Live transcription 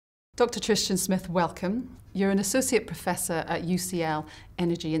Dr. Tristan Smith, welcome. You're an associate professor at UCL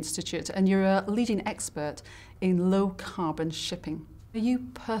Energy Institute and you're a leading expert in low carbon shipping. Are you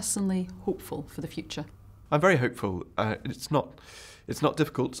personally hopeful for the future? I'm very hopeful. It's not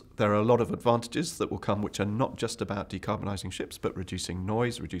difficult. There are a lot of advantages that will come which are not just about decarbonising ships but reducing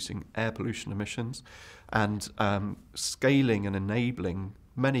noise, reducing air pollution emissions and scaling and enabling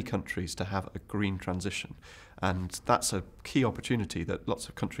many countries to have a green transition. And that's a key opportunity that lots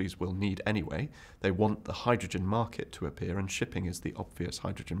of countries will need anyway. They want the hydrogen market to appear, and shipping is the obvious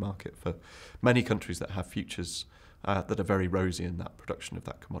hydrogen market for many countries that have futures that are very rosy in that production of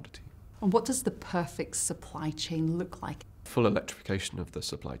that commodity. And what does the perfect supply chain look like? Full electrification of the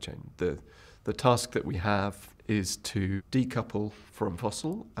supply chain. The task that we have is to decouple from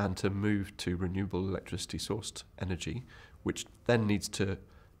fossil and to move to renewable electricity sourced energy, which then needs to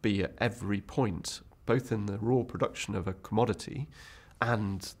be at every point, both in the raw production of a commodity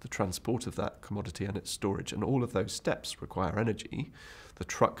and the transport of that commodity and its storage. And all of those steps require energy. The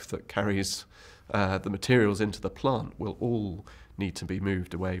truck that carries the materials into the plant will all need to be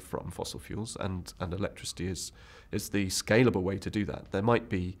moved away from fossil fuels, and electricity is the scalable way to do that. There might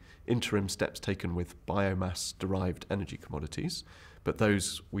be interim steps taken with biomass-derived energy commodities, but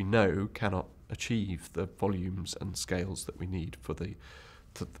those we know cannot achieve the volumes and scales that we need for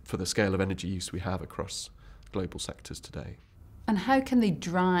the scale of energy use we have across global sectors today. And how can they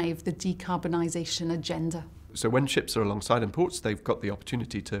drive the decarbonisation agenda? So when ships are alongside in ports, they've got the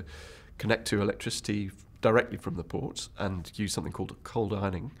opportunity to connect to electricity directly from the port and use something called cold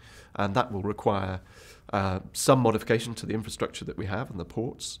ironing, and that will require some modification to the infrastructure that we have in the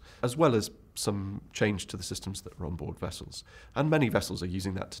ports, as well as some change to the systems that are on board vessels. And many vessels are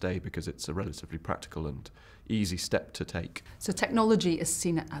using that today because it's a relatively practical and easy step to take. So technology is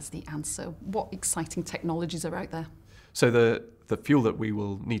seen as the answer. What exciting technologies are out there? So the fuel that we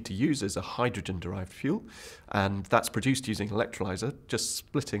will need to use is a hydrogen-derived fuel, and that's produced using electrolyzer, just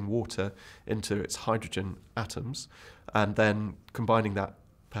splitting water into its hydrogen atoms, and then combining that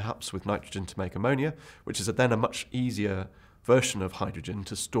perhaps with nitrogen to make ammonia, which is then a much easier version of hydrogen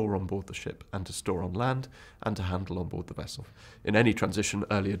to store on board the ship and to store on land and to handle on board the vessel. In any transition,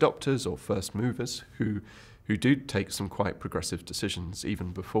 early adopters or first movers who do take some quite progressive decisions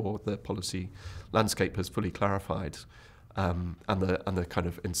even before the policy landscape has fully clarified, and the kind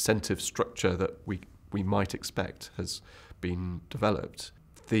of incentive structure that we might expect has been developed.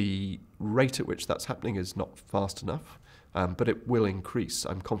 The rate at which that's happening is not fast enough, but it will increase.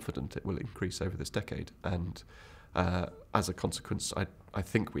 I'm confident it will increase over this decade, and as a consequence, I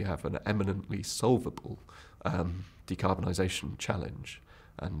think we have an eminently solvable decarbonisation challenge,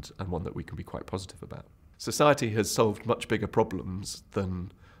 and one that we can be quite positive about. Society has solved much bigger problems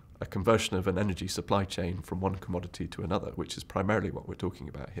than a conversion of an energy supply chain from one commodity to another, which is primarily what we're talking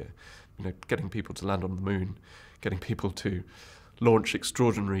about here. You know, getting people to land on the moon, getting people to launch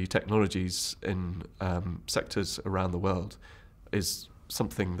extraordinary technologies in sectors around the world is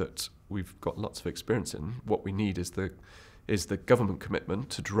something that we've got lots of experience in. What we need is the government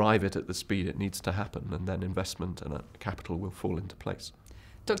commitment to drive it at the speed it needs to happen, and then investment and capital will fall into place.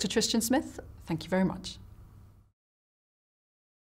 Dr. Tristan Smith, thank you very much.